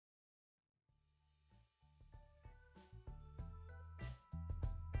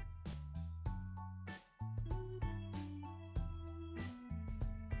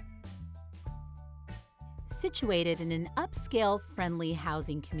situated in an upscale, friendly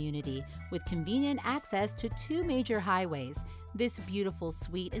housing community with convenient access to two major highways. This beautiful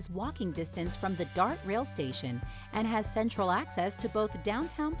suite is walking distance from the DART rail station and has central access to both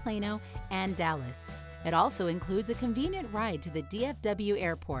downtown Plano and Dallas. It also includes a convenient ride to the DFW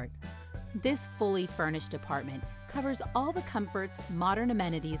airport. This fully furnished apartment covers all the comforts modern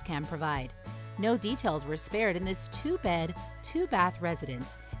amenities can provide. No details were spared in this 2-bed, 2-bath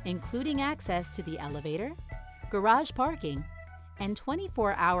residence, including access to the elevator, garage parking, and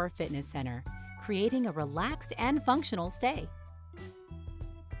 24-hour fitness center, creating a relaxed and functional stay.